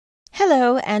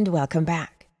Hello and welcome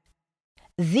back.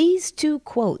 These two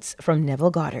quotes from Neville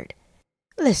Goddard.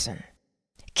 Listen,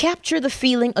 capture the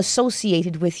feeling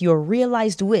associated with your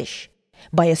realized wish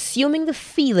by assuming the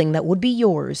feeling that would be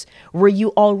yours were you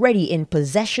already in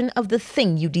possession of the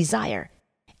thing you desire,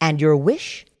 and your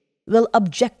wish will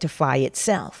objectify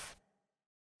itself.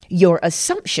 Your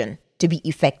assumption, to be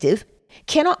effective,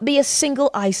 cannot be a single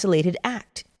isolated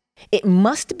act. It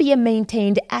must be a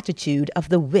maintained attitude of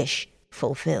the wish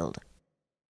fulfilled.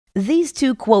 These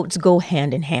two quotes go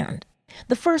hand in hand.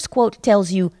 The first quote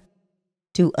tells you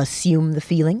to assume the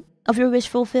feeling of your wish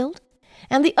fulfilled,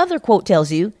 and the other quote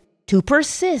tells you to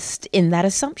persist in that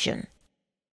assumption.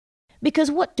 Because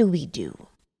what do?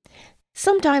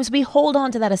 Sometimes we hold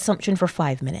on to that assumption for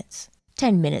 5 minutes,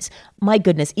 10 minutes, my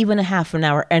goodness, even a half an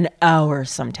hour, an hour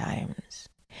sometimes.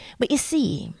 But you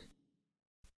see,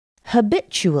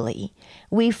 habitually,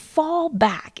 we fall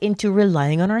back into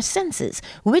relying on our senses,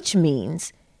 which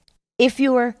means if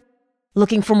you're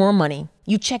looking for more money,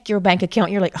 you check your bank account,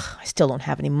 you're like, I still don't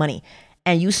have any money.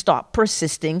 And you stop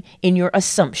persisting in your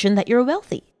assumption that you're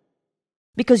wealthy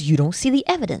because you don't see the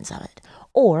evidence of it.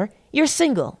 Or you're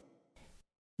single.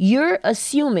 You're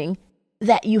assuming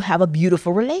that you have a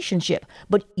beautiful relationship,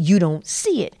 but you don't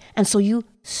see it. And so you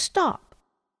stop.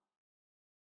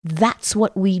 That's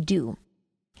what we do.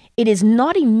 It is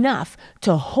not enough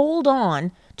to hold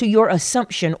on to your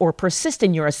assumption or persist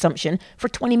in your assumption for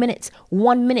 20 minutes,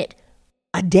 1 minute,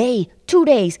 a day, 2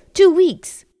 days, 2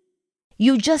 weeks.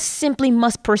 You just simply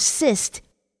must persist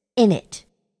in it.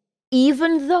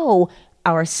 Even though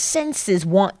our senses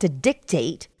want to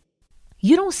dictate,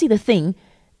 you don't see the thing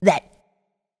that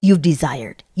you've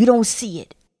desired. You don't see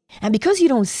it. And because you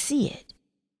don't see it,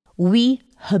 we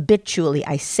habitually,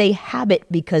 I say habit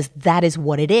because that is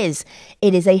what it is.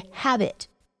 It is a habit.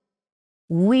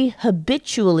 We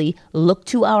habitually look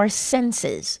to our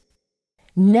senses.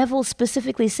 Neville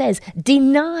specifically says,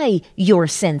 deny your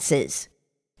senses.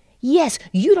 Yes,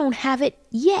 you don't have it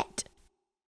yet.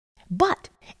 But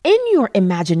in your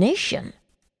imagination,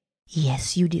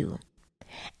 yes, you do.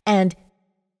 And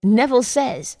Neville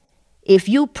says, if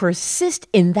you persist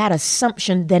in that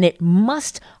assumption, then it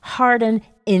must harden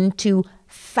into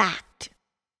fact.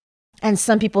 And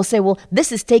some people say, well,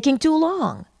 this is taking too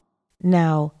long.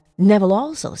 Now, Neville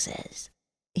also says,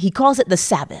 he calls it the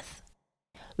Sabbath.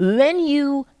 When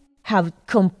you have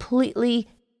completely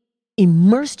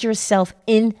immersed yourself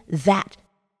in that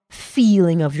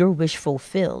feeling of your wish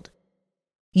fulfilled,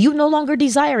 you no longer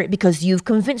desire it because you've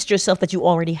convinced yourself that you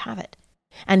already have it.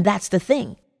 And that's the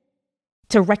thing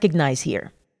to recognize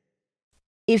here.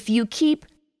 If you keep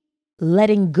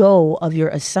letting go of your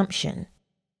assumption,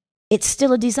 it's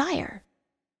still a desire.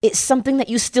 It's something that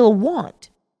you still want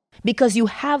because you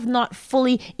have not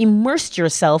fully immersed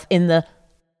yourself in the,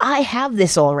 I have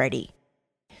this already.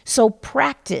 So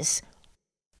practice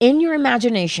in your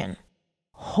imagination,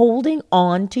 holding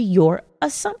on to your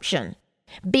assumption.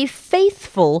 Be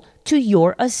faithful to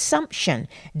your assumption,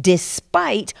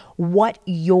 despite what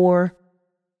your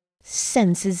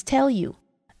senses tell you.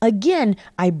 Again,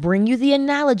 I bring you the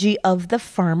analogy of the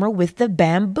farmer with the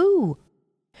bamboo.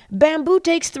 Bamboo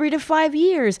takes 3 to 5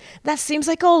 years. That seems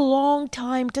like a long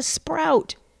time to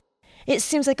sprout. It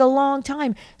seems like a long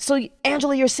time. So,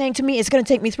 Angela, you're saying to me it's going to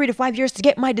take me 3 to 5 years to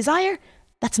get my desire?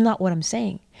 That's not what I'm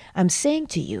saying. I'm saying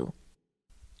to you,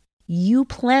 you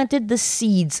planted the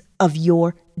seeds of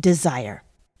your desire.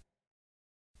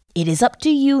 It is up to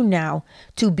you now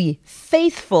to be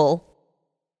faithful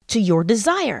to your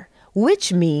desire,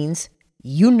 which means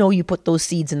you know you put those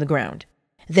seeds in the ground.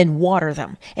 Then water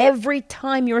them. Every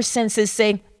time your senses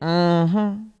say,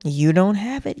 you don't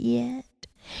have it yet.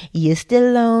 You're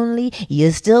still lonely.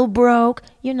 You're still broke.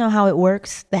 You know how it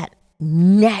works, that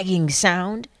nagging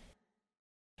sound.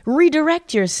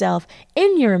 Redirect yourself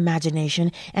in your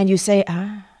imagination and you say,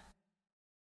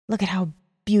 look at how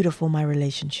beautiful my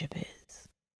relationship is.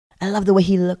 I love the way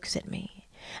he looks at me.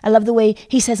 I love the way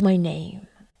he says my name.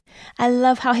 I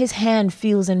love how his hand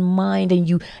feels in mine, and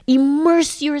you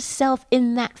immerse yourself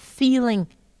in that feeling.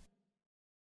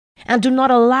 And do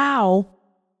not allow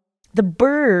the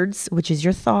birds, which is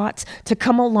your thoughts, to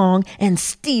come along and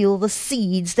steal the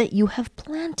seeds that you have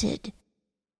planted.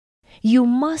 You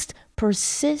must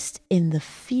persist in the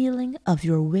feeling of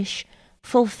your wish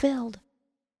fulfilled.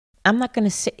 I'm not going to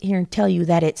sit here and tell you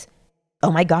that it's,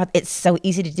 oh my God, it's so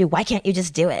easy to do. Why can't you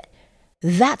just do it?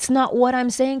 That's not what I'm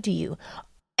saying to you.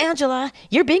 Angela,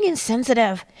 you're being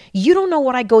insensitive. You don't know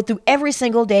what I go through every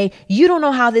single day. You don't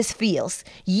know how this feels.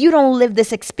 You don't live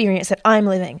this experience that I'm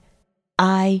living.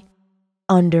 I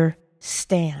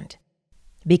understand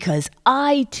because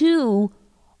I too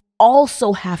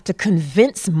also have to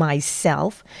convince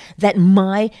myself that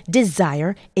my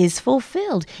desire is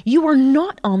fulfilled. You are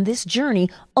not on this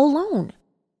journey alone.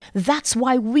 That's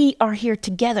why we are here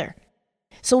together.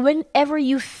 So whenever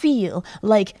you feel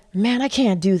like, man, I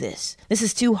can't do this, this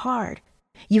is too hard,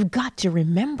 you've got to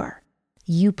remember,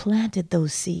 you planted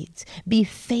those seeds. Be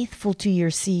faithful to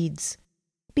your seeds.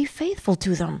 Be faithful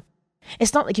to them.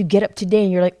 It's not like you get up today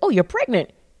and you're like, oh, you're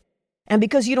pregnant. And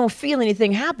because you don't feel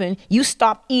anything happen, you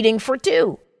stop eating for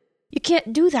 2. You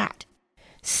can't do that.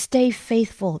 Stay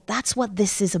faithful. That's what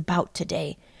this is about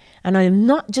today. And I'm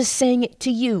not just saying it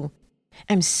to you.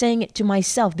 I'm saying it to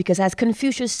myself because as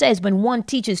Confucius says, when one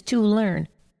teaches, 2 learn.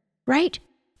 Right?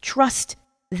 Trust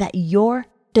that your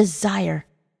desire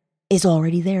is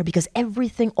already there because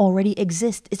everything already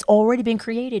exists. It's already been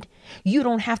created. You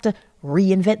don't have to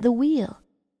reinvent the wheel.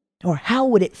 Or how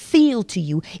would it feel to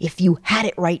you if you had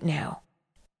it right now?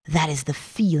 That is the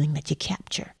feeling that you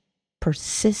capture.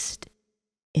 Persist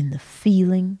in the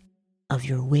feeling of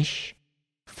your wish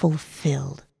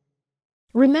fulfilled.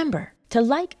 Remember to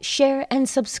like, share, and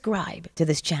subscribe to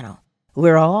this channel.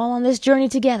 We're all on this journey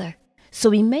together, so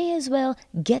we may as well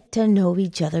get to know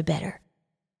each other better.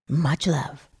 Much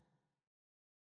love.